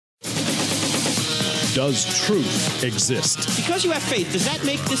Does truth exist? Because you have faith, does that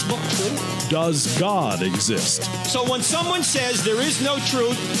make this book true? Does God exist? So when someone says there is no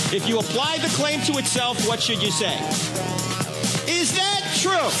truth, if you apply the claim to itself, what should you say? Is that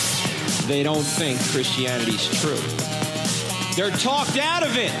true? They don't think Christianity's true. They're talked out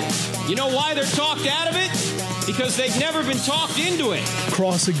of it. You know why they're talked out of it? Because they've never been talked into it.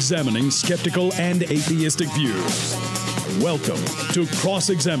 Cross-examining skeptical and atheistic views. Welcome to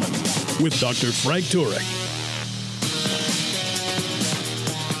Cross-Examine with Dr. Frank Turek.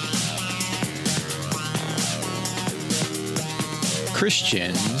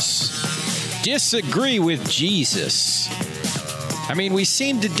 Christians disagree with Jesus. I mean, we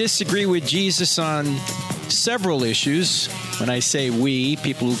seem to disagree with Jesus on several issues. When I say we,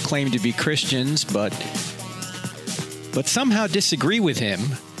 people who claim to be Christians, but somehow disagree with him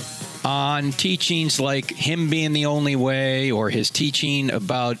on teachings like him being the only way, or his teaching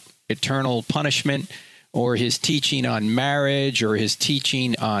about eternal punishment, or his teaching on marriage, or his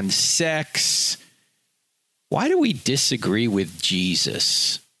teaching on sex. Why do we disagree with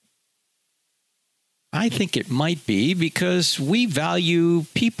Jesus? I think it might be because we value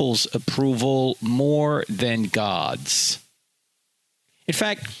people's approval more than God's. In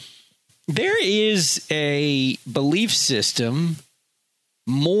fact, there is a belief system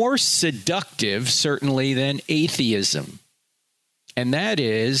more seductive, certainly, than atheism. And that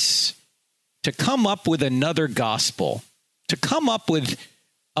is to come up with another gospel, to come up with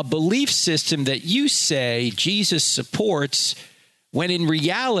a belief system that you say Jesus supports when in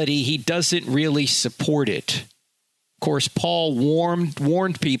reality he doesn't really support it. Of course, Paul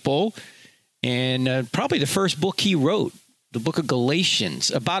warned people in probably the first book he wrote, the book of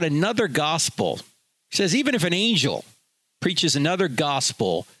Galatians, about another gospel. He says, even if an angel preaches another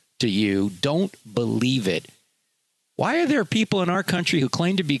gospel to you, don't believe it. Why are there people in our country who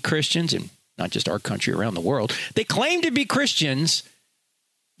claim to be Christians, and not just our country, around the world, they claim to be Christians,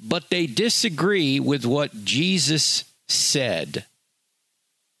 but they disagree with what Jesus said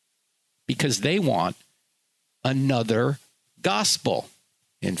because they want another gospel?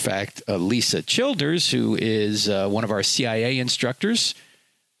 In fact, Lisa Childers, who is one of our CIA instructors,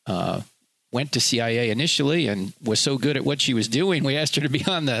 went to CIA initially and was so good at what she was doing, we asked her to be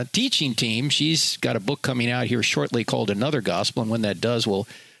on the teaching team. She's got a book coming out here shortly called Another Gospel, and when that does, we'll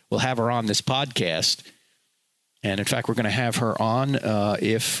have her on this podcast. And in fact, we're going to have her on,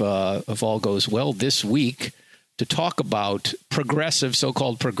 if all goes well, this week to talk about progressive,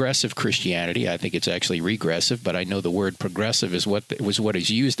 so-called progressive Christianity. I think it's actually regressive, but I know the word progressive is what is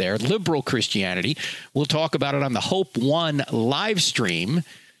used there. Liberal Christianity. We'll talk about it on the Hope One live stream.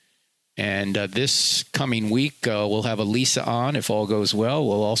 And this coming week, we'll have Elisa on, if all goes well.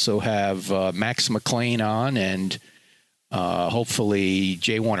 We'll also have Max McLean on, and hopefully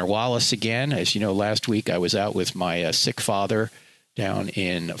Jay Warner Wallace again. As you know, last week I was out with my sick father down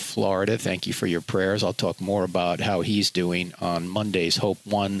in Florida. Thank you for your prayers. I'll talk more about how he's doing on Monday's Hope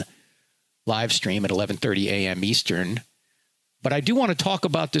One live stream at 11:30 a.m. Eastern. But I do want to talk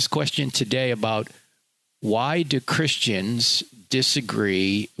about this question today about why do Christians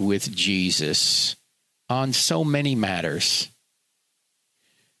disagree with Jesus on so many matters.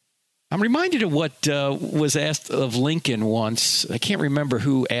 I'm reminded of what was asked of Lincoln once. I can't remember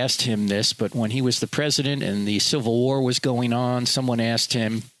who asked him this, but when he was the president and the Civil War was going on, someone asked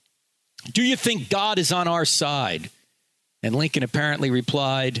him, "Do you think God is on our side?" And Lincoln apparently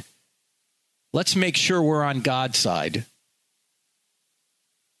replied, "Let's make sure we're on God's side,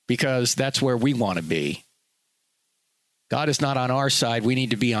 because that's where we want to be. God is not on our side. We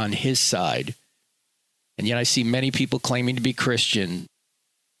need to be on his side." And yet I see many people claiming to be Christian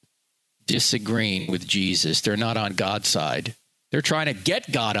disagreeing with Jesus. They're not on God's side. They're trying to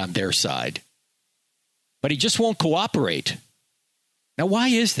get God on their side, but he just won't cooperate. Now, why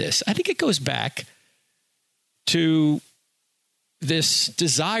is this? I think it goes back to this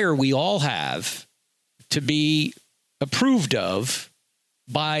desire we all have to be approved of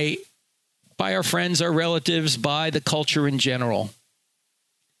by our friends, our relatives, by the culture in general.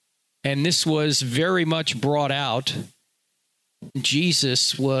 And this was very much brought out.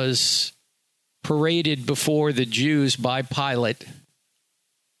 Jesus was paraded before the Jews by Pilate.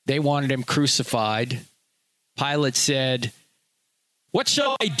 They wanted him crucified. Pilate said, "What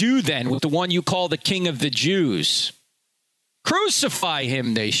shall I do then with the one you call the King of the Jews?" "Crucify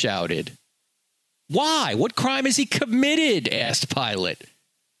him," they shouted. "Why? What crime has he committed?" asked Pilate.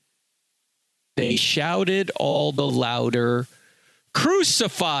 They shouted all the louder,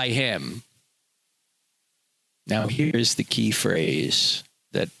 "Crucify him." Now, here's the key phrase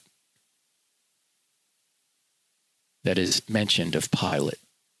that is mentioned of Pilate.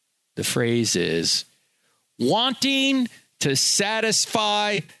 The phrase is, Wanting to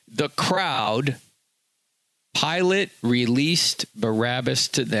satisfy the crowd, Pilate released Barabbas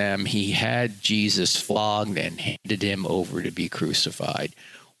to them. He had Jesus flogged and handed him over to be crucified.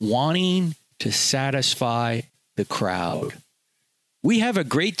 Wanting to satisfy the crowd. We have a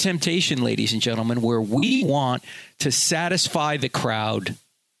great temptation, ladies and gentlemen, where we want to satisfy the crowd.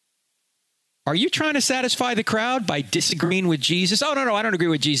 Are you trying to satisfy the crowd by disagreeing with Jesus? Oh, no, I don't agree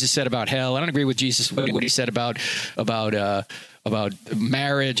with what Jesus said about hell. I don't agree with Jesus what he said about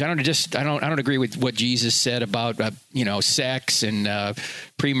marriage. I don't agree with what Jesus said about sex and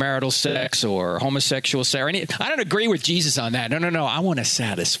premarital sex or homosexual sex. I don't agree with Jesus on that. No. I want to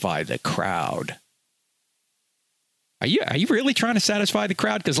satisfy the crowd. Are you really trying to satisfy the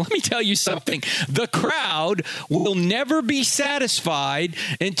crowd? Because let me tell you something. The crowd will never be satisfied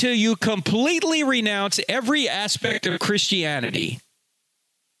until you completely renounce every aspect of Christianity.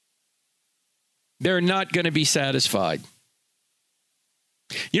 They're not going to be satisfied.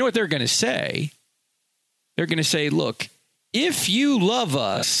 You know what they're going to say? They're going to say, look, if you love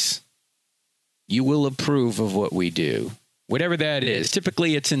us, you will approve of what we do. Whatever that is.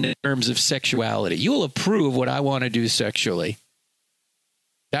 Typically, it's in terms of sexuality. You will approve what I want to do sexually.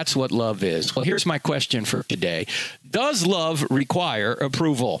 That's what love is. Well, here's my question for today. Does love require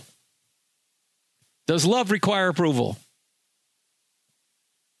approval? Does love require approval?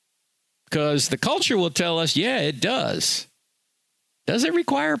 Because the culture will tell us, yeah, it does. Does it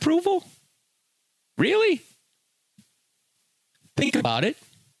require approval? Really? Think about it.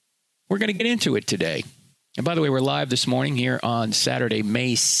 We're going to get into it today. And by the way, we're live this morning here on Saturday,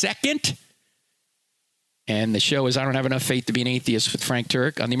 May 2nd. And the show is I Don't Have Enough Faith to Be an Atheist with Frank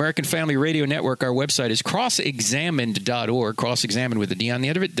Turek. On the American Family Radio Network, our website is crossexamined.org, crossexamined with a D on the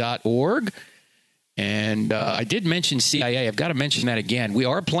end of it, .org. And I did mention CIA. I've got to mention that again. We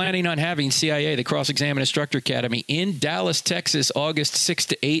are planning on having CIA, the Cross-Examine Instructor Academy, in Dallas, Texas, August 6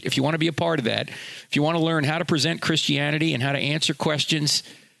 to 8. If you want to be a part of that, if you want to learn how to present Christianity and how to answer questions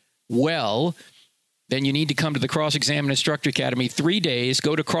well, then you need to come to the Cross-Examine Instructor Academy 3 days.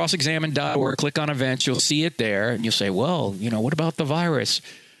 Go to crossexamine.org, click on events. You'll see it there. And you'll say, well, what about the virus?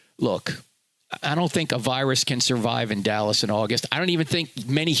 Look, I don't think a virus can survive in Dallas in August. I don't even think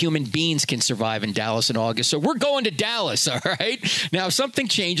many human beings can survive in Dallas in August. So we're going to Dallas, all right? Now, if something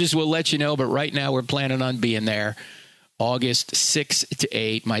changes, we'll let you know. But right now, we're planning on being there August 6 to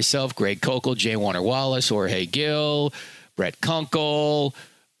 8. Myself, Greg Kokel, Jay Warner Wallace, Jorge Gill, Brett Kunkel,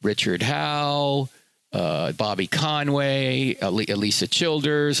 Richard Howe, Bobby Conway, Elisa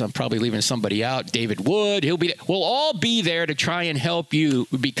Childers. I'm probably leaving somebody out. David Wood. He'll be there. We'll all be there to try and help you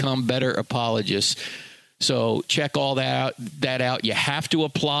become better apologists. So check all that out. You have to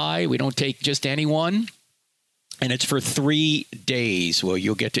apply. We don't take just anyone. And it's for 3 days. Well,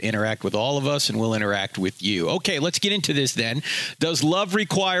 you'll get to interact with all of us, and we'll interact with you. Okay, let's get into this then. Does love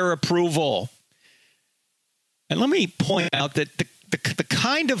require approval? And let me point out that the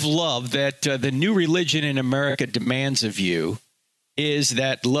kind of love that the new religion in America demands of you is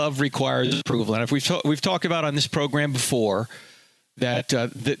that love requires approval. And if we've talked about on this program before that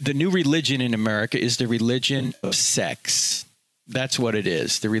the new religion in America is the religion of sex. That's what it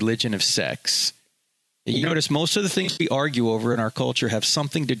is, the religion of sex. You notice most of the things we argue over in our culture have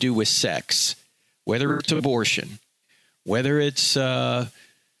something to do with sex, whether it's abortion, whether it's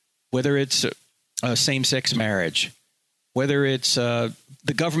same-sex marriage, whether it's the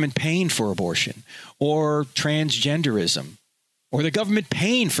government paying for abortion or transgenderism or the government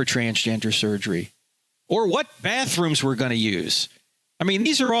paying for transgender surgery or what bathrooms we're going to use. I mean,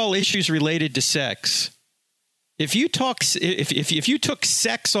 these are all issues related to sex. If you took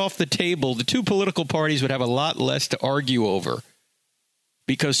sex off the table, the two political parties would have a lot less to argue over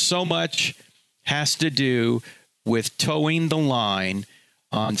because so much has to do with towing the line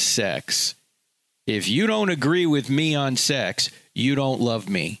on sex. If you don't agree with me on sex, you don't love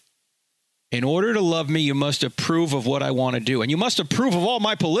me. In order to love me, you must approve of what I want to do. And you must approve of all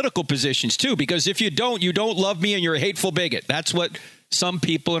my political positions, too, because if you don't love me and you're a hateful bigot. That's what some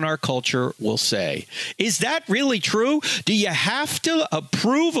people in our culture will say. Is that really true? Do you have to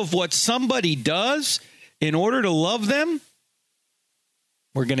approve of what somebody does in order to love them?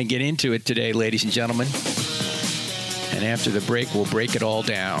 We're going to get into it today, ladies and gentlemen. And after the break, we'll break it all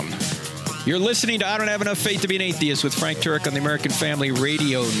down. You're listening to I Don't Have Enough Faith to Be an Atheist with Frank Turek on the American Family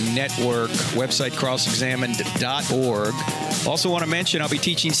Radio Network, website crossexamined.org. Also want to mention I'll be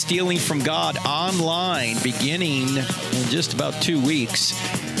teaching Stealing from God online beginning in just about 2 weeks.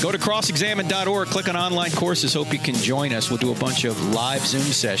 Go to crossexamined.org, click on online courses. Hope you can join us. We'll do a bunch of live Zoom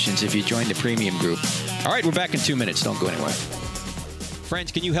sessions if you join the premium group. All right, we're back in 2 minutes. Don't go anywhere. Friends,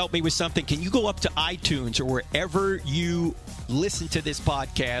 can you help me with something? Can you go up to iTunes or wherever you listen to this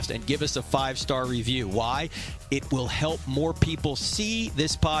podcast and give us a 5-star review? Why? It will help more people see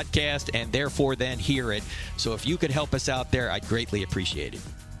this podcast and therefore then hear it. So if you could help us out there, I'd greatly appreciate it.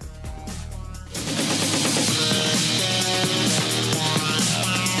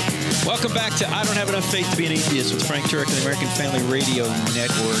 Welcome back to I Don't Have Enough Faith to Be an Atheist with Frank Turek and the American Family Radio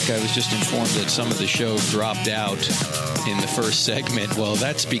Network. I was just informed that some of the show dropped out in the first segment. Well,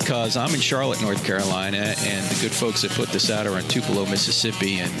 that's because I'm in Charlotte, North Carolina, and the good folks that put this out are in Tupelo,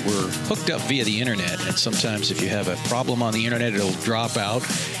 Mississippi, and we're hooked up via the internet. And sometimes if you have a problem on the internet, it'll drop out.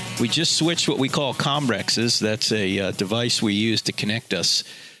 We just switched what we call Comrexes. That's a device we use to connect us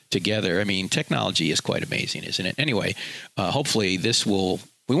together. I mean, technology is quite amazing, isn't it? Anyway, hopefully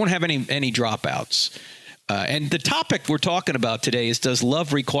we won't have any dropouts. And the topic we're talking about today is, does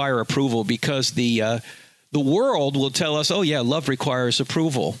love require approval? Because the world will tell us, oh, yeah, love requires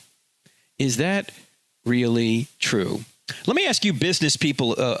approval. Is that really true? Let me ask you business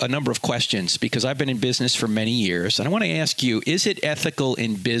people a number of questions, because I've been in business for many years. And I want to ask you, is it ethical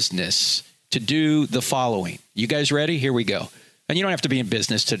in business to do the following? You guys ready? Here we go. And you don't have to be in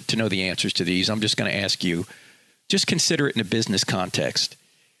business to know the answers to these. I'm just going to ask you, just consider it in a business context.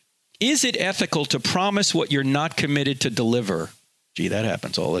 Is it ethical to promise what you're not committed to deliver? Gee, that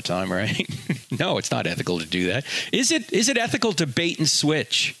happens all the time, right? No, it's not ethical to do that. Is it ethical to bait and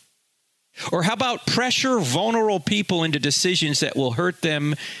switch? Or how about pressure vulnerable people into decisions that will hurt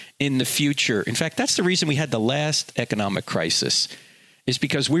them in the future? In fact, that's the reason we had the last economic crisis, is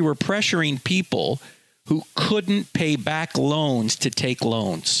because we were pressuring people who couldn't pay back loans to take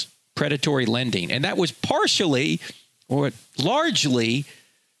loans, predatory lending. And that was partially or largely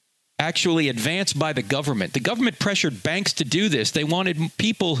actually advanced by the government. The government pressured banks to do this. They wanted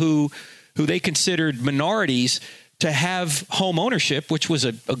people who they considered minorities to have home ownership, which was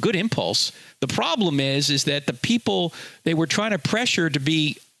a good impulse. The problem is that the people they were trying to pressure to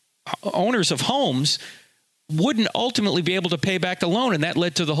be owners of homes wouldn't ultimately be able to pay back the loan, and that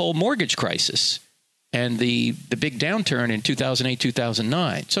led to the whole mortgage crisis and the big downturn in 2008,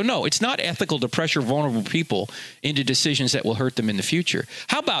 2009. So no, it's not ethical to pressure vulnerable people into decisions that will hurt them in the future.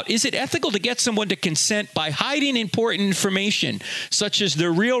 How about, is it ethical to get someone to consent by hiding important information, such as the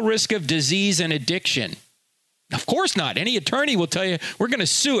real risk of disease and addiction? Of course not. Any attorney will tell you, we're going to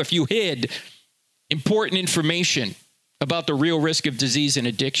sue if you hid important information about the real risk of disease and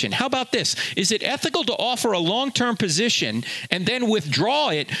addiction. How about this? Is it ethical to offer a long-term position and then withdraw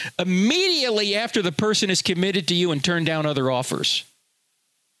it immediately after the person is committed to you and turn down other offers?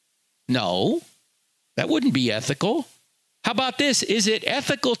 No, that wouldn't be ethical. How about this? Is it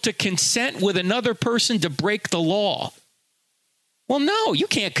ethical to consent with another person to break the law? Well, no, you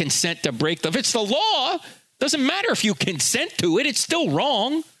can't consent to break if it's the law, doesn't matter if you consent to it, it's still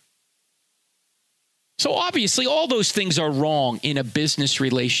wrong. So obviously, all those things are wrong in a business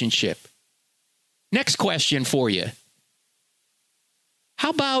relationship. Next question for you.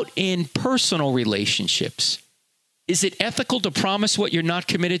 How about in personal relationships? Is it ethical to promise what you're not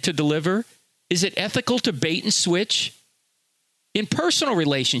committed to deliver? Is it ethical to bait and switch? In personal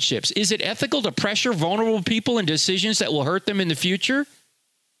relationships, is it ethical to pressure vulnerable people in decisions that will hurt them in the future?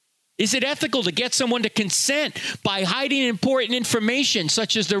 Is it ethical to get someone to consent by hiding important information,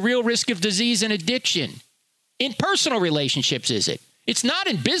 such as the real risk of disease and addiction? In personal relationships, is it? It's not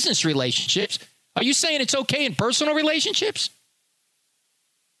in business relationships. Are you saying it's okay in personal relationships?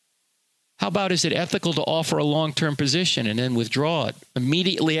 How about, is it ethical to offer a long-term position and then withdraw it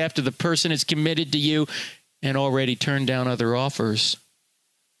immediately after the person is committed to you and already turned down other offers?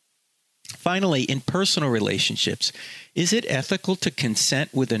 Finally, in personal relationships, is it ethical to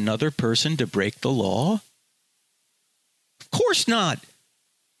consent with another person to break the law? Of course not.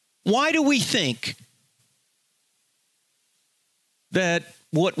 Why do we think that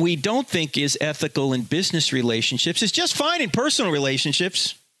what we don't think is ethical in business relationships is just fine in personal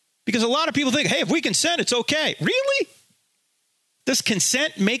relationships? Because a lot of people think, hey, if we consent, it's okay. Really? Does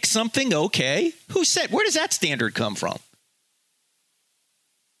consent make something okay? Who said? Where does that standard come from?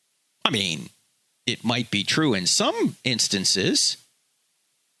 I mean, it might be true in some instances,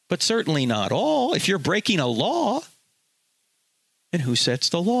 but certainly not all. If you're breaking a law, then who sets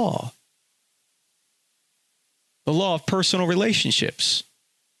the law? The law of personal relationships.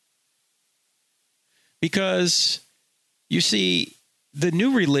 Because, you see, the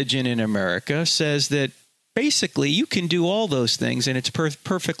new religion in America says that basically you can do all those things and it's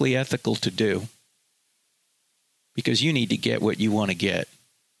perfectly ethical to do, because you need to get what you want to get.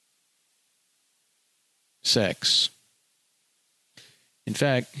 Sex. In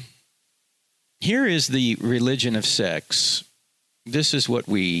fact, here is the religion of sex this is what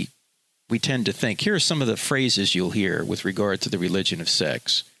we tend to think. Here are some of the phrases you'll hear with regard to the religion of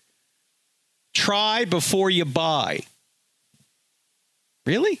sex. Try before you buy.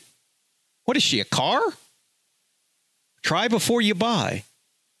 Really? What is she, a car? Try before you buy.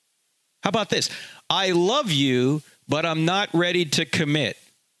 How about this? I love you, but I'm not ready to commit.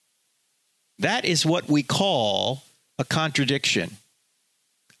 That is what we call a contradiction.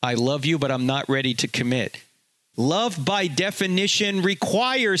 I love you, but I'm not ready to commit. Love, by definition,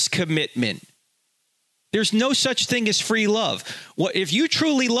 requires commitment. There's no such thing as free love. Well, if you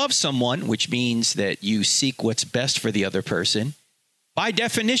truly love someone, which means that you seek what's best for the other person, by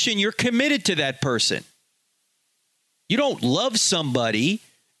definition, you're committed to that person. You don't love somebody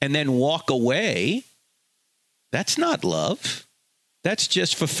and then walk away. That's not love. That's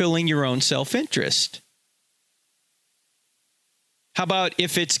just fulfilling your own self-interest. How about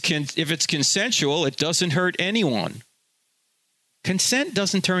if it's consensual, it doesn't hurt anyone? Consent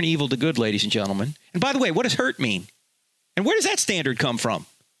doesn't turn evil to good, ladies and gentlemen. And by the way, what does hurt mean? And where does that standard come from?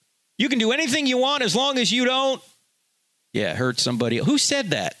 You can do anything you want as long as you don't, hurt somebody. Who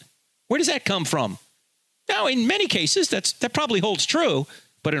said that? Where does that come from? Now, in many cases, that probably holds true,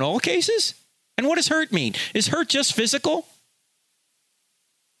 but in all cases? And what does hurt mean? Is hurt just physical?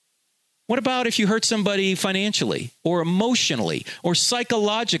 What about if you hurt somebody financially or emotionally or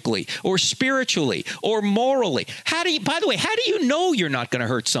psychologically or spiritually or morally? How do you know you're not going to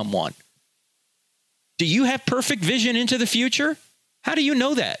hurt someone? Do you have perfect vision into the future? How do you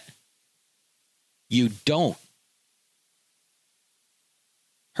know that? You don't.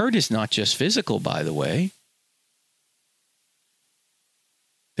 Hurt is not just physical, by the way.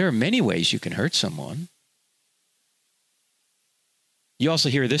 There are many ways you can hurt someone. You also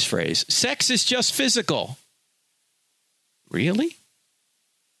hear this phrase, sex is just physical. Really?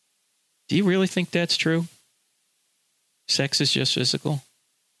 Do you really think that's true? Sex is just physical?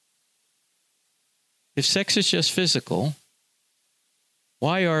 If sex is just physical,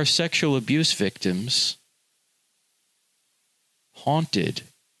 why are sexual abuse victims haunted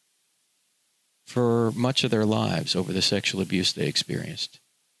for much of their lives over the sexual abuse they experienced?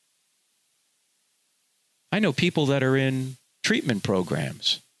 I know people that are in treatment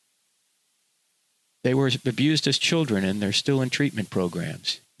programs. They were abused as children and they're still in treatment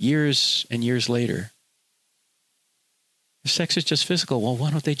programs years and years later. If sex is just physical, well,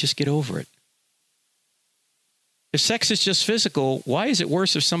 why don't they just get over it? If sex is just physical, why is it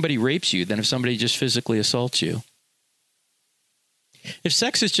worse if somebody rapes you than if somebody just physically assaults you? If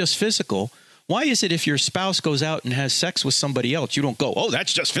sex is just physical, why is it if your spouse goes out and has sex with somebody else, you don't go, oh,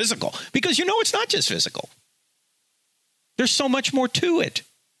 that's just physical? Because you know it's not just physical. There's so much more to it.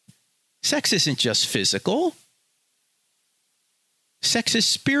 Sex isn't just physical. Sex is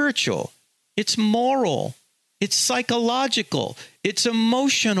spiritual. It's moral. It's psychological. It's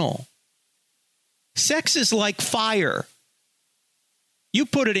emotional. Sex is like fire. You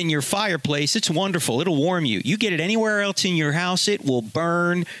put it in your fireplace, it's wonderful. It'll warm you. You get it anywhere else in your house, it will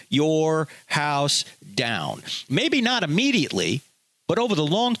burn your house down. Maybe not immediately, but over the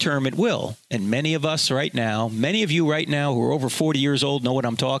long term, it will. And many of you right now who are over 40 years old know what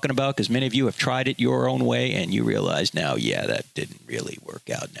I'm talking about, because many of you have tried it your own way and you realize now, that didn't really work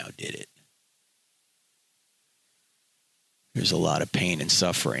out now, did it? There's a lot of pain and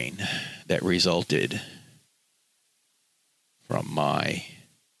suffering that resulted from my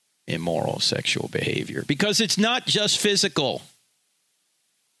immoral sexual behavior, because it's not just physical.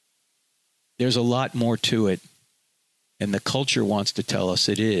 There's a lot more to it. And the culture wants to tell us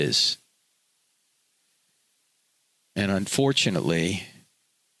it is. And unfortunately,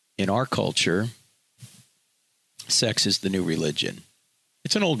 in our culture, sex is the new religion.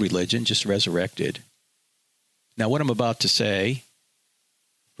 It's an old religion, just resurrected. Now, what I'm about to say,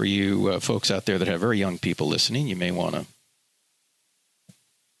 for you folks out there that have very young people listening, you may want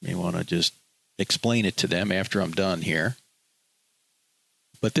to just explain it to them after I'm done here.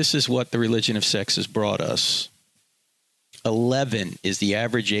 But this is what the religion of sex has brought us. 11 is the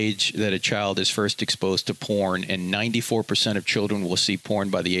average age that a child is first exposed to porn, and 94% of children will see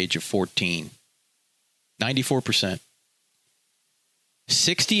porn by the age of 14. 94%.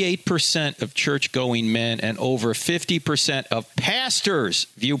 68% of church-going men and over 50% of pastors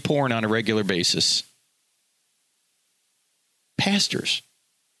view porn on a regular basis. Pastors.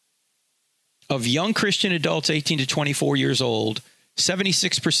 Of young Christian adults 18 to 24 years old,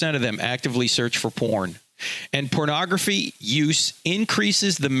 76% of them actively search for porn. And pornography use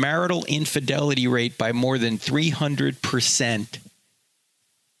increases the marital infidelity rate by more than 300%.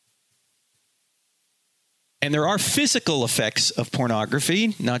 And there are physical effects of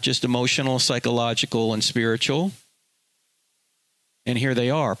pornography, not just emotional, psychological, and spiritual. And here they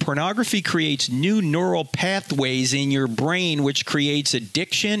are. Pornography creates new neural pathways in your brain, which creates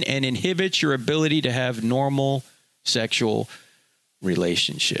addiction and inhibits your ability to have normal sexual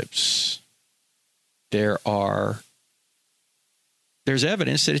relationships. There's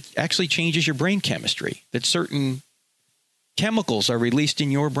evidence that it actually changes your brain chemistry, that certain chemicals are released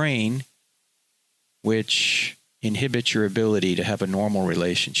in your brain which inhibit your ability to have a normal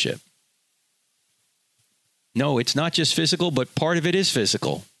relationship. No, it's not just physical, but part of it is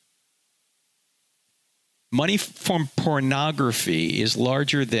physical. Money from pornography is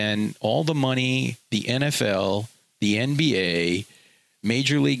larger than all the money the NFL, the NBA,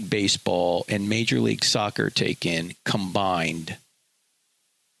 Major League Baseball, and Major League Soccer take in combined.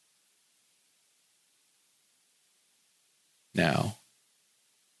 Now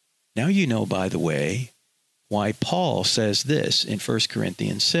you know, by the way, why Paul says this in 1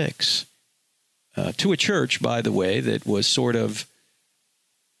 Corinthians 6. To a church, by the way, that was sort of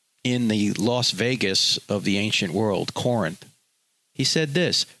in the Las Vegas of the ancient world, Corinth. He said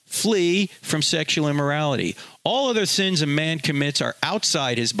this, flee from sexual immorality. All other sins a man commits are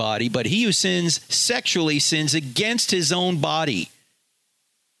outside his body, but he who sins sexually sins against his own body.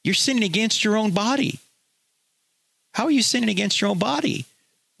 You're sinning against your own body. How are you sinning against your own body?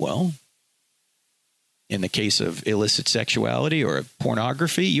 Well, in the case of illicit sexuality or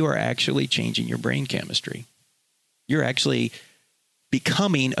pornography, you are actually changing your brain chemistry. You're actually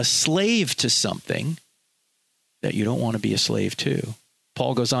becoming a slave to something that you don't want to be a slave to.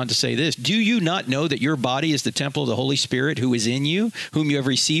 Paul goes on to say this, do you not know that your body is the temple of the Holy Spirit who is in you, whom you have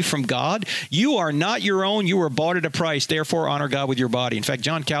received from God? You are not your own. You were bought at a price. Therefore, honor God with your body. In fact,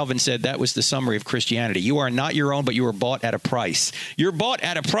 John Calvin said that was the summary of Christianity. You are not your own, but you were bought at a price. You're bought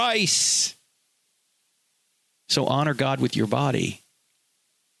at a price. So honor God with your body.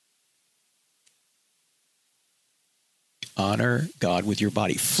 Honor God with your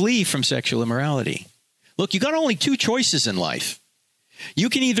body. Flee from sexual immorality. Look, you got only two choices in life. You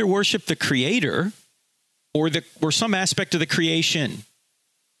can either worship the Creator or some aspect of the creation.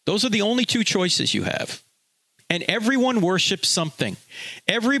 Those are the only two choices you have. And everyone worships something.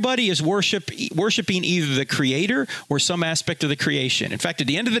 Everybody is worshiping either the Creator or some aspect of the creation. In fact, at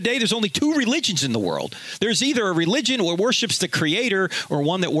the end of the day, there's only two religions in the world. There's either a religion that worships the Creator or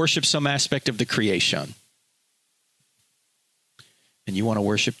one that worships some aspect of the creation. And you want to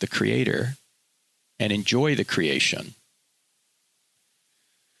worship the Creator and enjoy the creation.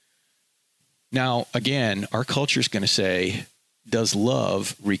 Now, again, our culture is going to say, does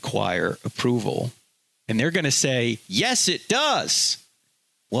love require approval? And they're going to say, yes, it does.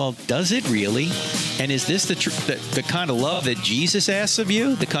 Well, does it really? And is this the kind of love that Jesus asks of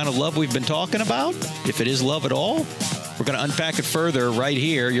you? The kind of love we've been talking about? If it is love at all? We're going to unpack it further right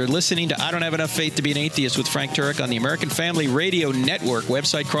here. You're listening to I Don't Have Enough Faith to Be an Atheist with Frank Turek on the American Family Radio Network,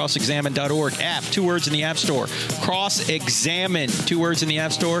 website crossexamine.org, app, 2 words in the App Store. Cross-Examine, 2 words in the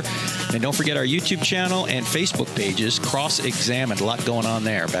App Store. And don't forget our YouTube channel and Facebook pages, Cross-Examine. A lot going on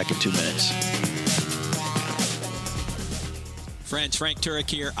there. Back in 2 minutes. Friends, Frank Turek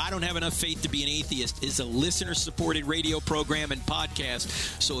here. I Don't Have Enough Faith to Be an Atheist is a listener-supported radio program and podcast.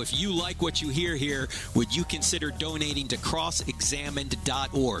 So if you like what you hear here, would you consider donating to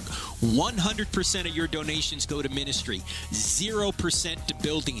crossexamined.org? 100% of your donations go to ministry, 0% to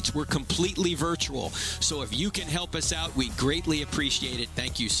buildings. We're completely virtual. So if you can help us out, we greatly appreciate it.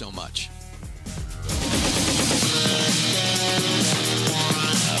 Thank you so much.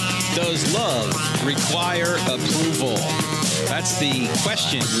 Does love require approval? That's the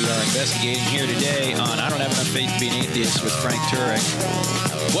question we are investigating here today on I Don't Have Enough Faith to Be an Atheist with Frank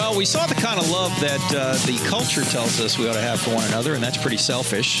Turek. Well, we saw the kind of love that the culture tells us we ought to have for one another, and that's pretty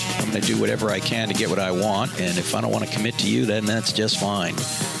selfish. I'm going to do whatever I can to get what I want, and if I don't want to commit to you, then that's just fine.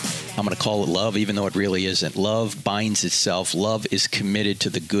 I'm going to call it love, even though it really isn't. Love binds itself. Love is committed to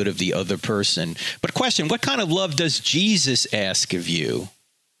the good of the other person. But question, what kind of love does Jesus ask of you?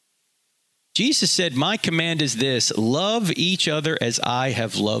 Jesus said, my command is this, love each other as I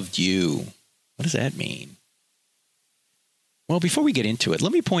have loved you. What does that mean? Well, before we get into it,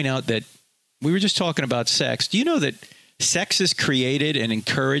 let me point out that we were just talking about sex. Do you know that sex is created and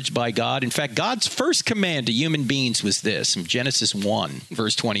encouraged by God? In fact, God's first command to human beings was this, in Genesis 1,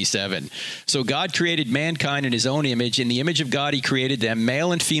 verse 27. So God created mankind in his own image. In the image of God, he created them.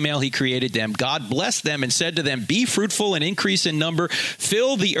 Male and female, he created them. God blessed them and said to them, be fruitful and increase in number.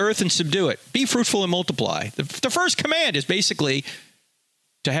 Fill the earth and subdue it. Be fruitful and multiply. The first command is basically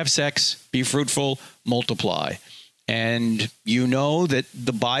to have sex, be fruitful, multiply. And you know that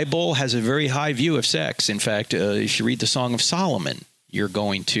the Bible has a very high view of sex. In fact, if you read the Song of Solomon, you're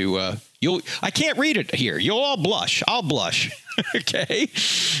going to, I can't read it here. You'll all blush. I'll blush. Okay.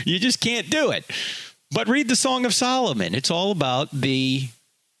 You just can't do it. But read the Song of Solomon. It's all about the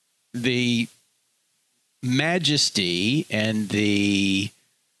majesty and the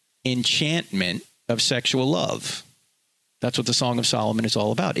enchantment of sexual love. That's what the Song of Solomon is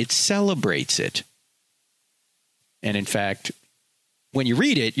all about. It celebrates it. And in fact, when you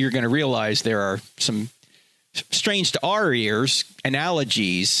read it, you're going to realize there are some strange to our ears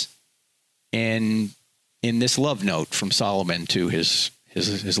analogies in this love note from Solomon to his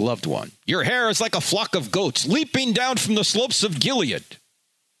loved one. Your hair is like a flock of goats leaping down from the slopes of Gilead.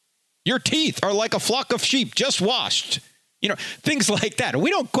 Your teeth are like a flock of sheep just washed. You know, things like that. We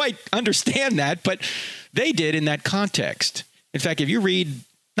don't quite understand that, but they did in that context. In fact, if you read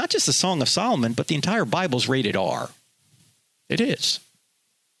not just the Song of Solomon, but the entire Bible's rated R. It is.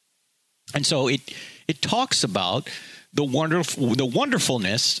 And so it talks about the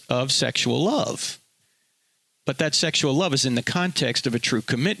wonderfulness of sexual love. But that sexual love is in the context of a true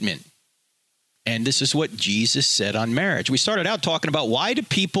commitment. And this is what Jesus said on marriage. We started out talking about why do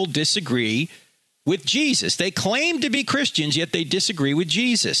people disagree with Jesus? They claim to be Christians, yet they disagree with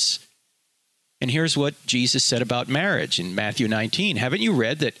Jesus. And here's what Jesus said about marriage in Matthew 19. Haven't you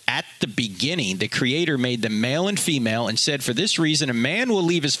read that at the beginning, the Creator made them male and female and said, for this reason, a man will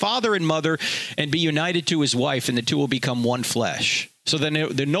leave his father and mother and be united to his wife, and the two will become one flesh. So then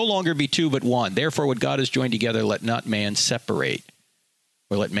there no longer be two but one. Therefore, what God has joined together, let not man separate,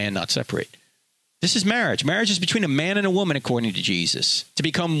 or let man not separate. This is marriage. Marriage is between a man and a woman, according to Jesus, to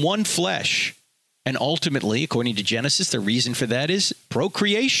become one flesh. And ultimately, according to Genesis, the reason for that is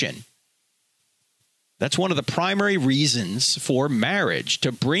procreation. That's one of the primary reasons for marriage,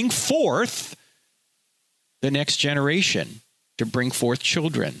 to bring forth the next generation, to bring forth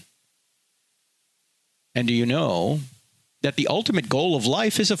children. And do you know that the ultimate goal of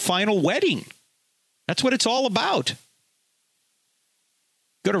life is a final wedding? That's what it's all about.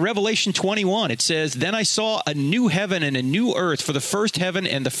 Go to Revelation 21. It says, then I saw a new heaven and a new earth, for the first heaven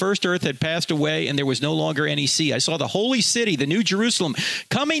and the first earth had passed away, and there was no longer any sea. I saw the holy city, the new Jerusalem,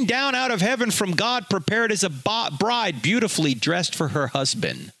 coming down out of heaven from God, prepared as a bride, beautifully dressed for her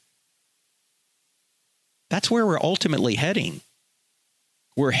husband. That's where we're ultimately heading.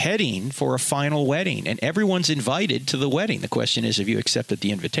 We're heading for a final wedding, and everyone's invited to the wedding. The question is, have you accepted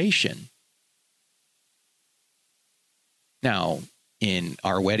the invitation? Now, in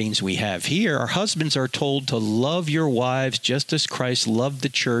our weddings we have here, our husbands are told to love your wives just as Christ loved the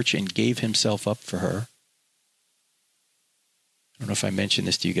church and gave himself up for her. I don't know if I mentioned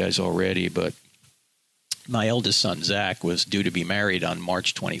this to you guys already, but my eldest son, Zach, was due to be married on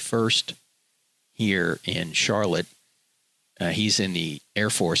March 21st here in Charlotte. He's in the Air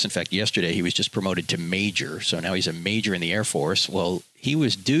Force. In fact, yesterday he was just promoted to major, so now he's a major in the Air Force. Well, he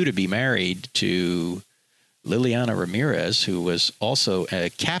was due to be married to Liliana Ramirez, who was also a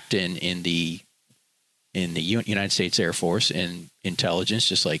captain in the United States Air Force in intelligence,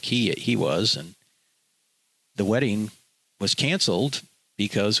 just like he was. And the wedding was canceled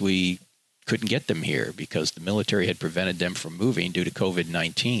because we couldn't get them here because the military had prevented them from moving due to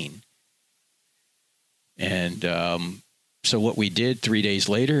COVID-19. And so what we did 3 days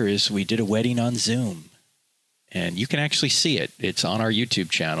later is we did a wedding on Zoom. And you can actually see it. It's on our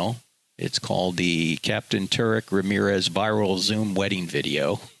YouTube channel. It's called the Captain Turek Ramirez Viral Zoom Wedding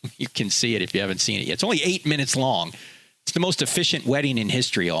Video. You can see it if you haven't seen it yet. It's only 8 minutes long. It's the most efficient wedding in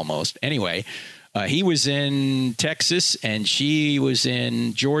history almost. Anyway, he was in Texas and she was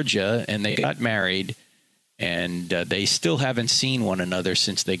in Georgia, and they got married. And they still haven't seen one another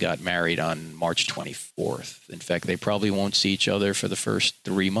since they got married on March 24th. In fact, they probably won't see each other for the first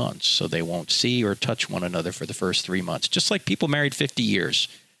 3 months. So they won't see or touch one another for the first 3 months. Just like people married 50 years.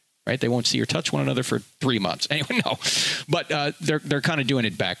 Right? They won't see or touch one another for 3 months. Anyway, no. But they're kind of doing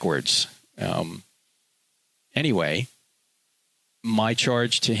it backwards. Anyway, my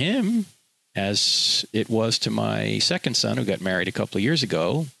charge to him, as it was to my second son who got married a couple of years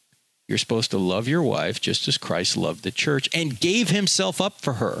ago, you're supposed to love your wife just as Christ loved the church and gave himself up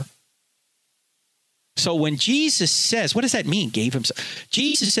for her. So when Jesus says, what does that mean, gave himself?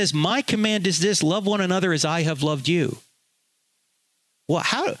 Jesus says, my command is this, love one another as I have loved you.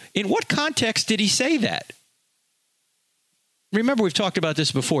 Well, in what context did he say that? Remember, we've talked about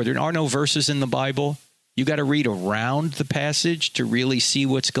this before. There are no verses in the Bible. You got to read around the passage to really see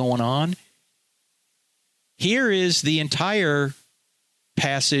what's going on. Here is the entire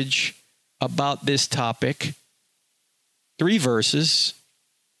passage about this topic. 3 verses.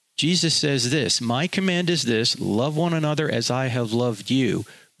 Jesus says this, my command is this, love one another as I have loved you.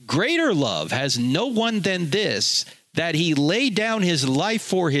 Greater love has no one than this, that he laid down his life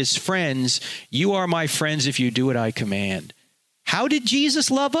for his friends. You are my friends if you do what I command. How did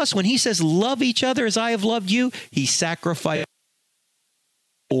Jesus love us? When he says, love each other as I have loved you, he sacrificed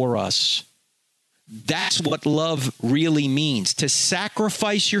for us. That's what love really means, to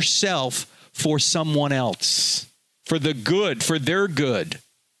sacrifice yourself for someone else, for the good, for their good.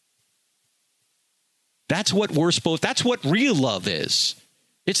 That's what we're supposed, that's what real love is.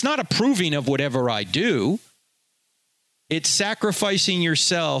 It's not approving of whatever I do. It's sacrificing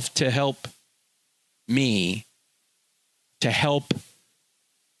yourself to help me, to help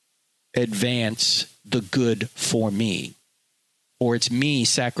advance the good for me. Or it's me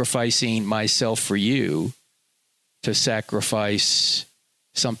sacrificing myself for you to sacrifice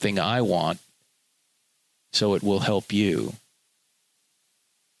something I want so it will help you.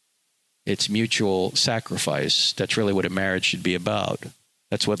 It's mutual sacrifice. That's really what a marriage should be about.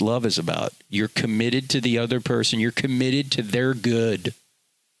 That's what love is about. You're committed to the other person. You're committed to their good.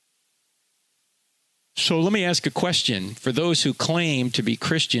 So let me ask a question. For those who claim to be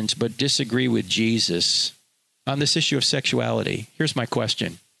Christians but disagree with Jesus on this issue of sexuality, here's my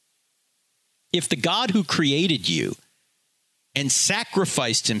question. If the God who created you and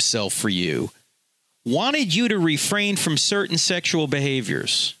sacrificed himself for you wanted you to refrain from certain sexual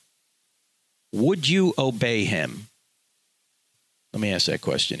behaviors, would you obey him? Let me ask that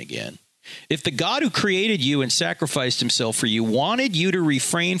question again. If the God who created you and sacrificed himself for you wanted you to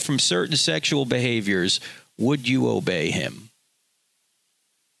refrain from certain sexual behaviors, would you obey him?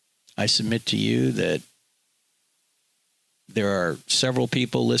 I submit to you that there are several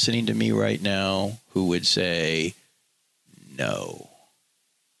people listening to me right now who would say, no.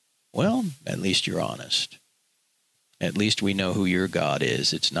 Well, at least you're honest. At least we know who your God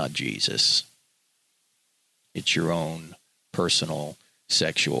is. It's not Jesus. It's your own personal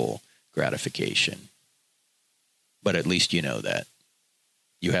sexual gratification. But at least you know that.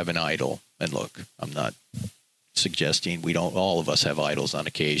 You have an idol. And look, I'm not suggesting we don't, all of us have idols on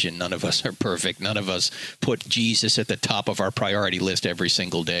occasion. None of us are perfect. None of us put Jesus at the top of our priority list every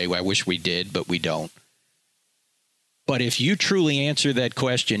single day. I wish we did, but we don't. But if you truly answer that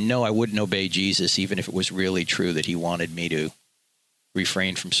question, no, I wouldn't obey Jesus, even if it was really true that he wanted me to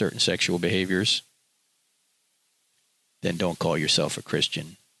refrain from certain sexual behaviors, then don't call yourself a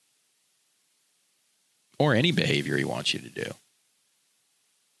Christian. Or any behavior he wants you to do.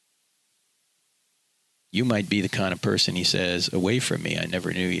 You might be the kind of person he says, away from me, I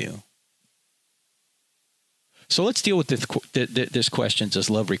never knew you. So let's deal with this question, does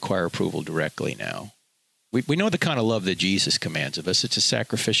love require approval directly now? We know the kind of love that Jesus commands of us. It's a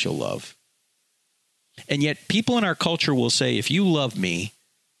sacrificial love. And yet people in our culture will say, if you love me,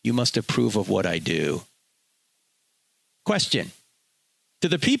 you must approve of what I do. Question, do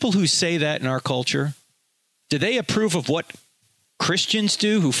the people who say that in our culture, do they approve of what Christians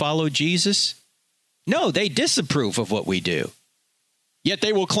do who follow Jesus? No, they disapprove of what we do. Yet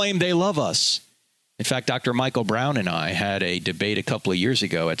they will claim they love us. In fact, Dr. Michael Brown and I had a debate a couple of years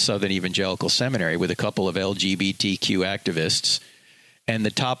ago at Southern Evangelical Seminary with a couple of LGBTQ activists. And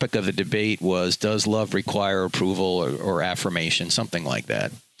the topic of the debate was, does love require approval or affirmation, something like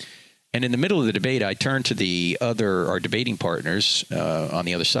that. And in the middle of the debate, I turned to our debating partners on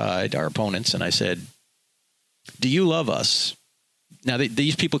the other side, our opponents, and I said, do you love us? Now,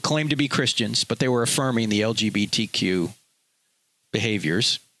 these people claim to be Christians, but they were affirming the LGBTQ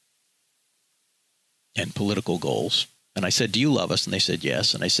behaviors and political goals. And I said, do you love us? And they said,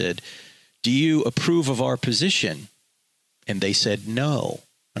 yes. And I said, do you approve of our position? And they said, no.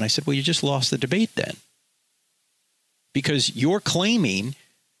 And I said, well, you just lost the debate then. Because you're claiming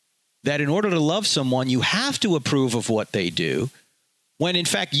that in order to love someone, you have to approve of what they do, when in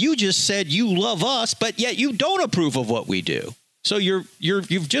fact you just said you love us, but yet you don't approve of what we do. So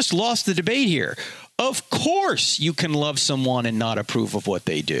you've just lost the debate here. Of course you can love someone and not approve of what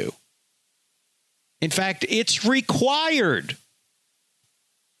they do. In fact, it's required.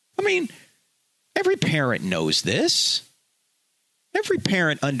 I mean, every parent knows this. Every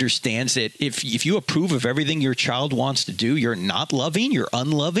parent understands that if you approve of everything your child wants to do, you're not loving, you're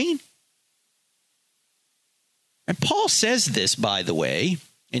unloving. And Paul says this, by the way,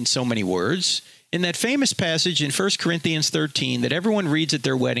 in so many words, in that famous passage in 1 Corinthians 13 that everyone reads at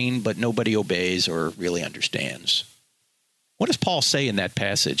their wedding, but nobody obeys or really understands. What does Paul say in that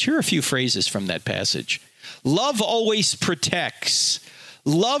passage? Here are a few phrases from that passage. Love always protects.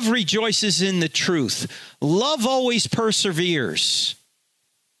 Love rejoices in the truth. Love always perseveres.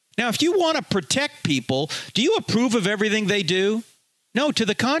 Now, if you want to protect people, do you approve of everything they do? No, to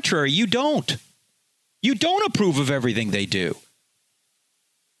the contrary, you don't. You don't approve of everything they do.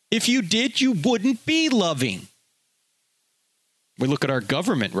 If you did, you wouldn't be loving. We look at our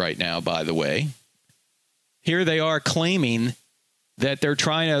government right now, by the way. Here they are claiming that they're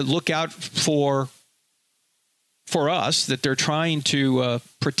trying to look out for us, that they're trying to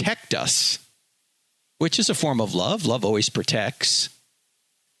protect us, which is a form of love. Love always protects.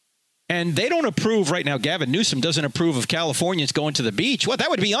 And they don't approve right now. Gavin Newsom doesn't approve of Californians going to the beach. What?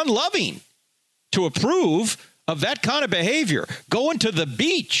 That would be unloving to approve of that kind of behavior. Going to the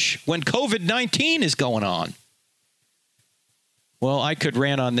beach when COVID-19 is going on. Well, I could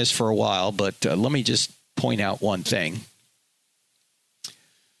rant on this for a while, but let me just point out one thing.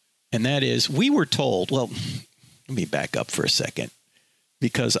 And that is, we were told, well, let me back up for a second,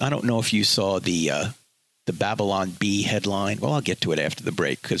 because I don't know if you saw the Babylon Bee headline. Well, I'll get to it after the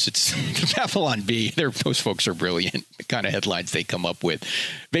break, because it's the Babylon Bee. Those folks are brilliant, the kind of headlines they come up with.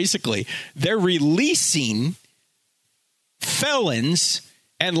 Basically, they're releasing felons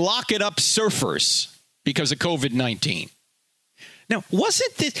and locking up surfers because of COVID-19. Now,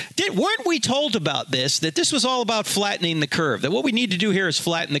 weren't we told about this, that this was all about flattening the curve, that what we need to do here is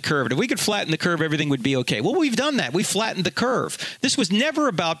flatten the curve. And if we could flatten the curve, everything would be okay. Well, we've done that. We flattened the curve. This was never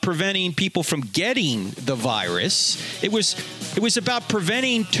about preventing people from getting the virus. It was about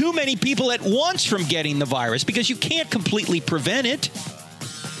preventing too many people at once from getting the virus, because you can't completely prevent it.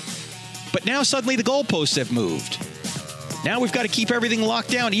 But now suddenly the goalposts have moved. Now we've got to keep everything locked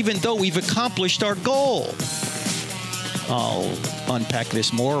down, even though we've accomplished our goal. I'll unpack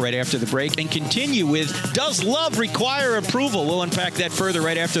this more right after the break and continue with, does love require approval? We'll unpack that further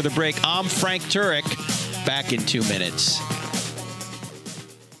right after the break. I'm Frank Turek. Back in 2 minutes.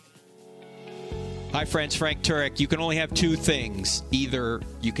 Hi, friends. Frank Turek. You can only have two things. Either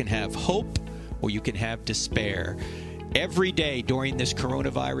you can have hope or you can have despair. Every day during this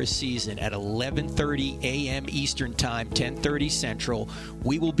coronavirus season at 11:30 a.m. Eastern Time, 10:30 Central,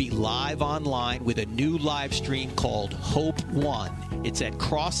 we will be live online with a new live stream called Hope One. It's at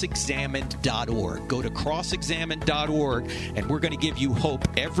crossexamined.org. Go to crossexamined.org, and we're going to give you hope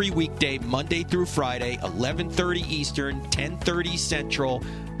every weekday, Monday through Friday, 11:30 Eastern, 10:30 Central.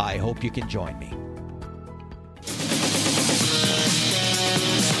 I hope you can join me.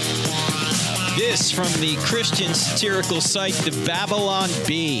 This from the Christian satirical site, the Babylon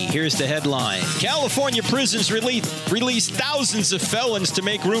Bee. Here's the headline. California prisons release thousands of felons to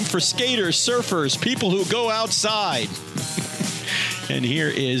make room for skaters, surfers, people who go outside. And here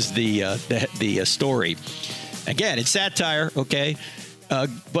is the story. Again, it's satire, okay?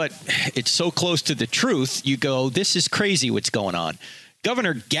 But it's so close to the truth, you go, this is crazy what's going on.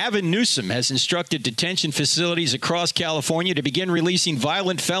 Governor Gavin Newsom has instructed detention facilities across California to begin releasing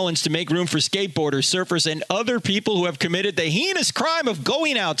violent felons to make room for skateboarders, surfers, and other people who have committed the heinous crime of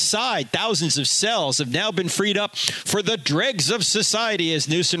going outside. Thousands of cells have now been freed up for the dregs of society, as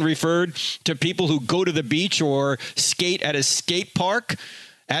Newsom referred to people who go to the beach or skate at a skate park.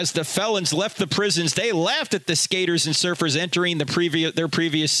 As the felons left the prisons, they laughed at the skaters and surfers entering their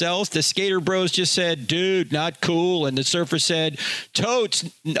previous cells. The skater bros just said, dude, not cool. And the surfer said, totes,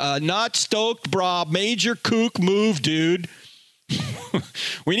 not stoked, brah. Major kook move, dude.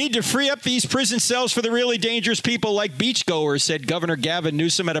 We need to free up these prison cells for the really dangerous people like beachgoers, said Governor Gavin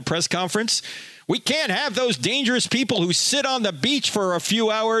Newsom at a press conference. We can't have those dangerous people who sit on the beach for a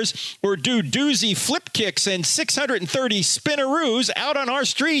few hours or do doozy flip kicks and 630 spinnaroos out on our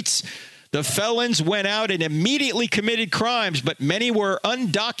streets. The felons went out and immediately committed crimes, but many were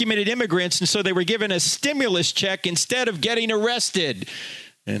undocumented immigrants, and so they were given a stimulus check instead of getting arrested.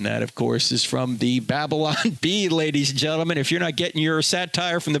 And that, of course, is from the Babylon Bee, ladies and gentlemen. If you're not getting your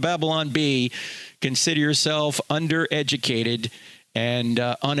satire from the Babylon Bee, consider yourself undereducated and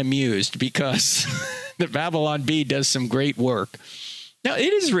unamused, because the Babylon Bee does some great work. Now,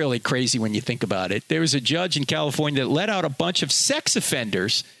 it is really crazy when you think about it. There was a judge in California that let out a bunch of sex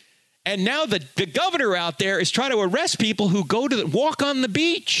offenders, and now the governor out there is trying to arrest people who go to walk on the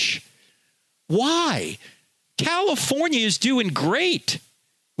beach. Why? California is doing great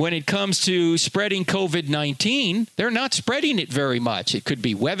when it comes to spreading COVID-19. They're not spreading it very much. It could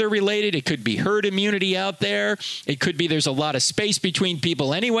be weather-related. It could be herd immunity out there. It could be there's a lot of space between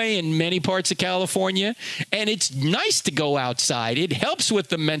people anyway in many parts of California. And it's nice to go outside. It helps with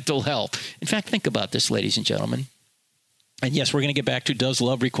the mental health. In fact, think about this, ladies and gentlemen. And yes, we're going to get back to, does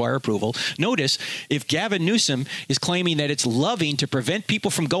love require approval? Notice, if Gavin Newsom is claiming that it's loving to prevent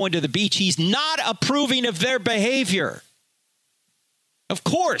people from going to the beach, he's not approving of their behavior. Of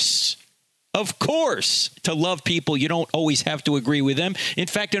course, to love people, you don't always have to agree with them. In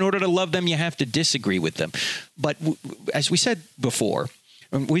fact, in order to love them, you have to disagree with them. But as we said before,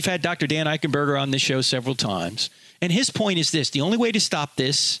 we've had Dr. Dan Eichenberger on this show several times, and his point is this: the only way to stop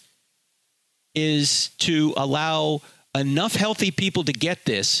this is to allow enough healthy people to get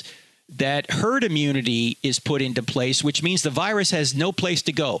this, that herd immunity is put into place, which means the virus has no place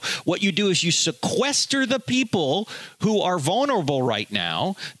to go. What you do is you sequester the people who are vulnerable right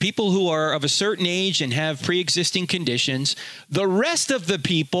now, people who are of a certain age and have pre-existing conditions. The rest of the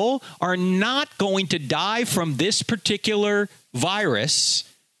people are not going to die from this particular virus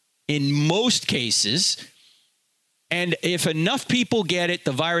in most cases. And if enough people get it,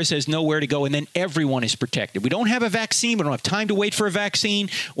 the virus has nowhere to go, and then everyone is protected. We don't have a vaccine. We don't have time to wait for a vaccine.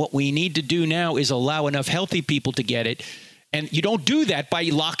 What we need to do now is allow enough healthy people to get it. And you don't do that by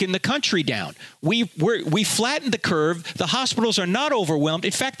locking the country down. We flattened the curve. The hospitals are not overwhelmed.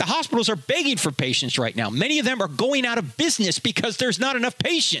 In fact, the hospitals are begging for patients right now. Many of them are going out of business because there's not enough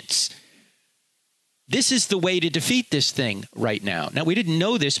patients. This is the way to defeat this thing right now. Now, we didn't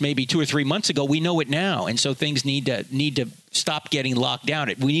know this maybe 2 or 3 months ago. We know it now. And so things need to stop getting locked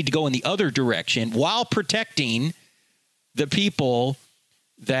down. We need to go in the other direction while protecting the people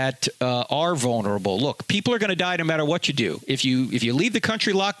that are vulnerable. Look, people are going to die no matter what you do. If you leave the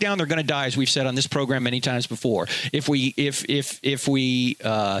country locked down, they're going to die, as we've said on this program many times before. If we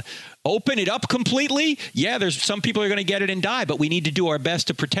open it up completely, yeah, there's some people are going to get it and die, but we need to do our best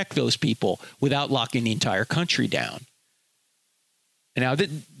to protect those people without locking the entire country down. Now,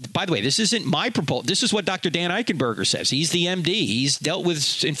 by the way, this isn't my proposal. This is what Dr. Dan Eichenberger says. He's the MD. He's dealt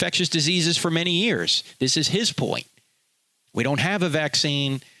with infectious diseases for many years. This is his point. We don't have a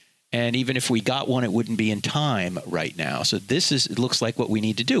vaccine, and even if we got one, it wouldn't be in time right now. So it looks like what we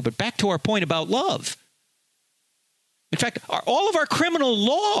need to do. But back to our point about love. In fact, all of our criminal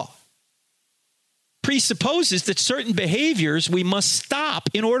law presupposes that certain behaviors we must stop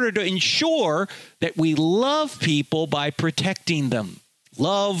in order to ensure that we love people by protecting them.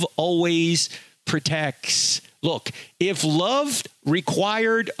 Love always protects. Look, if love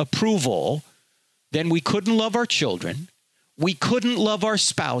required approval, then we couldn't love our children. We couldn't love our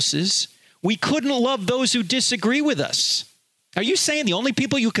spouses. We couldn't love those who disagree with us. Are you saying the only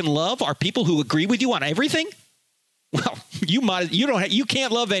people you can love are people who agree with you on everything? Well, you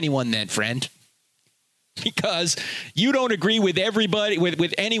can't love anyone then, friend, because you don't agree with everybody,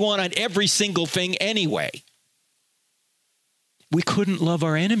 with anyone on every single thing anyway. We couldn't love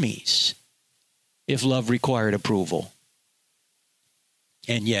our enemies if love required approval.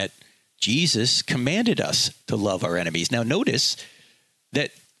 And yet, Jesus commanded us to love our enemies. Now, notice that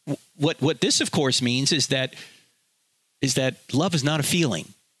what this, of course, means is that love is not a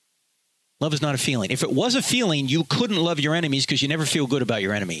feeling. Love is not a feeling. If it was a feeling, you couldn't love your enemies because you never feel good about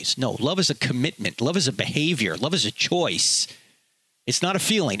your enemies. No, love is a commitment. Love is a behavior. Love is a choice. It's not a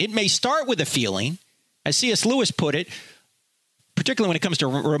feeling. It may start with a feeling. As C.S. Lewis put it, particularly when it comes to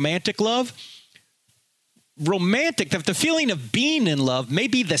romantic love, the feeling of being in love may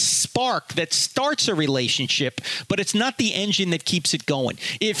be the spark that starts a relationship, but it's not the engine that keeps it going.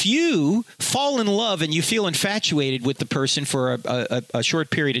 If you fall in love and you feel infatuated with the person for a short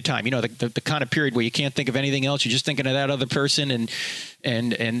period of time, the kind of period where you can't think of anything else, you're just thinking of that other person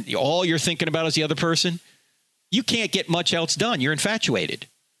and all you're thinking about is the other person, you can't get much else done. You're infatuated.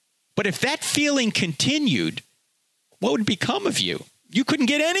 But if that feeling continued, what would become of you? You couldn't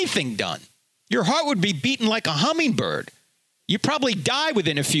get anything done. Your heart would be beating like a hummingbird. You'd probably die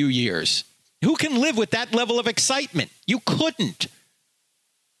within a few years. Who can live with that level of excitement? You couldn't.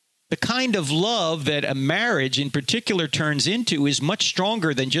 The kind of love that a marriage in particular turns into is much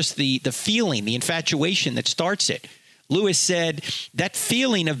stronger than just the feeling, the infatuation that starts it. Lewis said that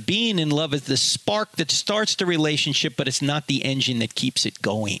feeling of being in love is the spark that starts the relationship, but it's not the engine that keeps it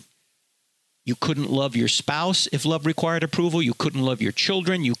going. You couldn't love your spouse if love required approval. You couldn't love your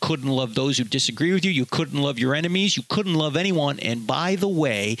children. You couldn't love those who disagree with you. You couldn't love your enemies. You couldn't love anyone. And by the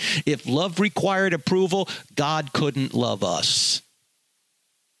way, if love required approval, God couldn't love us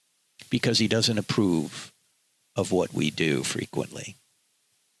because he doesn't approve of what we do frequently.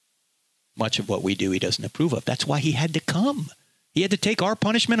 Much of what we do, he doesn't approve of. That's why he had to come. He had to take our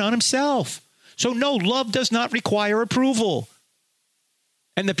punishment on himself. So no, love does not require approval.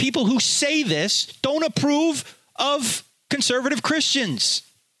 And the people who say this don't approve of conservative Christians.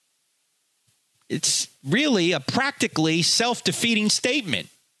 It's really a practically self-defeating statement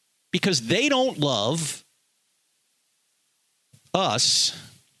because they don't love us,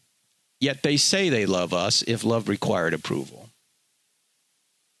 yet they say they love us if love required approval.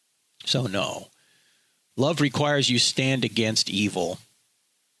 So no, love requires you stand against evil.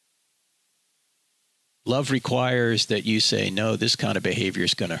 Love requires that you say, no, this kind of behavior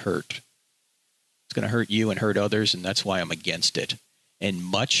is going to hurt. It's going to hurt you and hurt others, and that's why I'm against it. And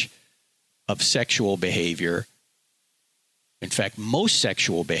much of sexual behavior, in fact, most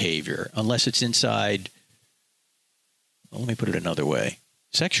sexual behavior, unless it's inside let me put it another way.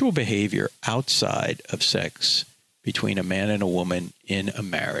 Sexual behavior outside of sex between a man and a woman in a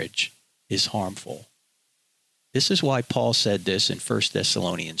marriage is harmful. This is why Paul said this in 1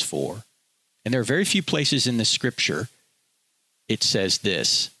 Thessalonians 4. And there are very few places in the scripture it says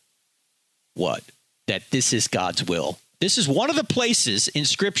this. What? That this is God's will. This is one of the places in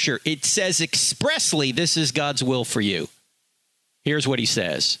scripture it says expressly this is God's will for you. Here's what he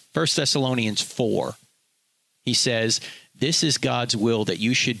says. 1 Thessalonians 4. He says, this is God's will, that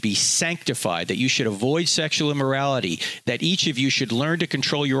you should be sanctified, that you should avoid sexual immorality, that each of you should learn to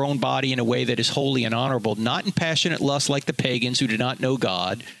control your own body in a way that is holy and honorable, not in passionate lust like the pagans who do not know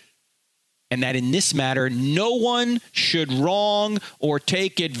God, and that in this matter, no one should wrong or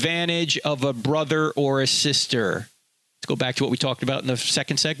take advantage of a brother or a sister. Let's go back to what we talked about in the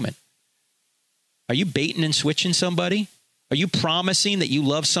second segment. Are you baiting and switching somebody? Are you promising that you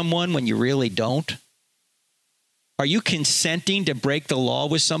love someone when you really don't? Are you consenting to break the law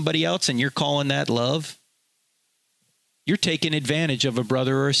with somebody else and you're calling that love? You're taking advantage of a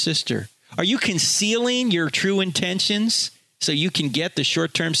brother or a sister. Are you concealing your true intentions so you can get the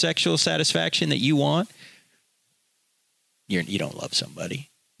short-term sexual satisfaction that you want? You don't love somebody.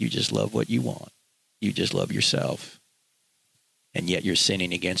 You just love what you want. You just love yourself. And yet you're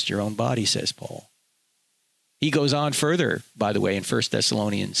sinning against your own body, says Paul. He goes on further, by the way, in 1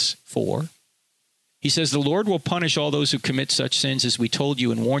 Thessalonians 4. He says, the Lord will punish all those who commit such sins as we told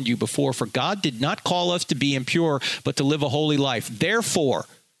you and warned you before. For God did not call us to be impure, but to live a holy life. Therefore,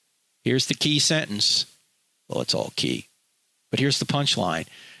 here's the key sentence. Well, it's all key. But here's the punchline.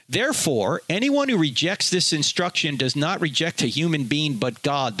 Therefore, anyone who rejects this instruction does not reject a human being, but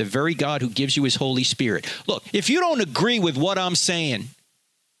God, the very God who gives you his Holy Spirit. Look, if you don't agree with what I'm saying,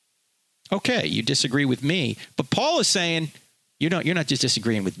 okay, you disagree with me. But Paul is saying, you're not just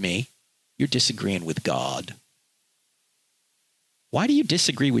disagreeing with me. You're disagreeing with God. Why do you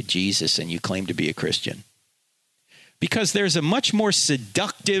disagree with Jesus and you claim to be a Christian? Because there's a much more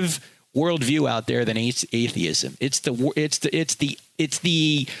seductive worldview out there than atheism. It's the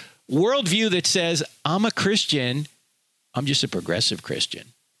worldview that says, I'm a Christian. I'm just a progressive Christian.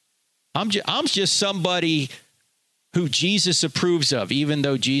 I'm just somebody who Jesus approves of, even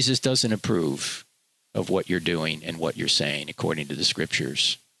though Jesus doesn't approve of what you're doing and what you're saying, according to the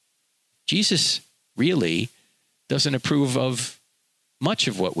scriptures. Jesus really doesn't approve of much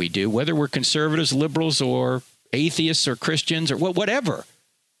of what we do, whether we're conservatives, liberals, or atheists, or Christians, or whatever.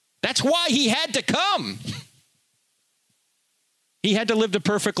 That's why he had to come. He had to live the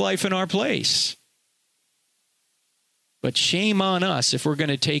perfect life in our place. But shame on us if we're going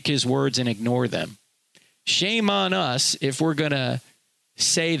to take his words and ignore them. Shame on us if we're going to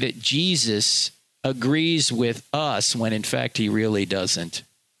say that Jesus agrees with us when in fact he really doesn't.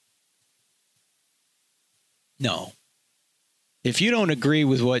 No. If you don't agree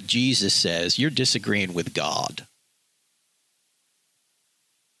with what Jesus says, you're disagreeing with God.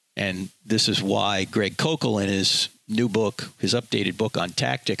 And this is why Greg Koukl, in his new book, his updated book on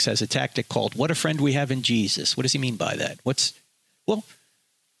tactics, has a tactic called What a Friend We Have in Jesus. What does he mean by that? Well,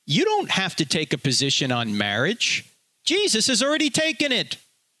 you don't have to take a position on marriage. Jesus has already taken it.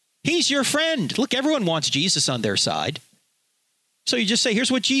 He's your friend. Look, everyone wants Jesus on their side. So you just say,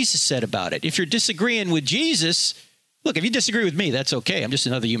 here's what Jesus said about it. If you're disagreeing with Jesus, look, if you disagree with me, that's okay. I'm just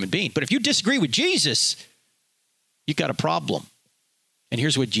another human being. But if you disagree with Jesus, you've got a problem. And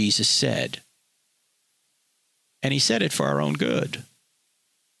here's what Jesus said. And he said it for our own good.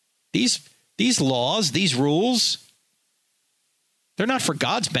 These laws, these rules, they're not for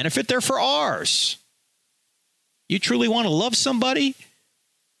God's benefit. They're for ours. You truly want to love somebody?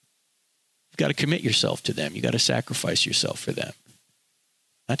 You've got to commit yourself to them. You've got to sacrifice yourself for them.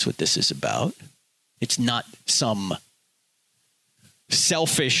 That's what this is about. It's not some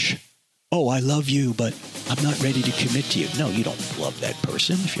selfish, oh, I love you, but I'm not ready to commit to you. No, you don't love that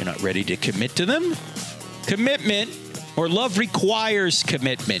person if you're not ready to commit to them. Commitment, or love, requires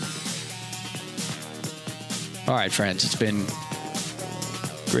commitment. All right, friends, it's been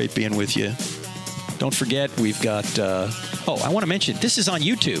great being with you. Don't forget, we've got, I want to mention, this is on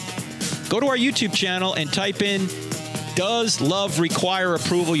YouTube. Go to our YouTube channel and type in, does love require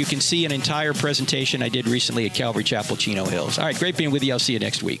approval? You can see an entire presentation I did recently at Calvary Chapel, Chino Hills. All right, great being with you. I'll see you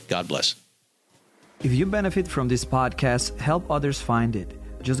next week. God bless. If you benefit from this podcast, help others find it.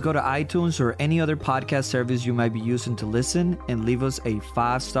 Just go to iTunes or any other podcast service you might be using to listen and leave us a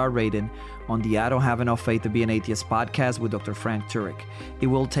 5-star rating on the I Don't Have Enough Faith to Be an Atheist podcast with Dr. Frank Turek. It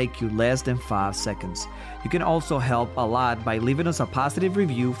will take you less than 5 seconds. You can also help a lot by leaving us a positive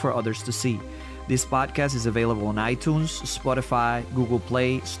review for others to see. This podcast is available on iTunes, Spotify, Google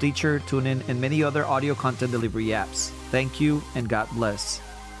Play, Stitcher, TuneIn, and many other audio content delivery apps. Thank you and God bless.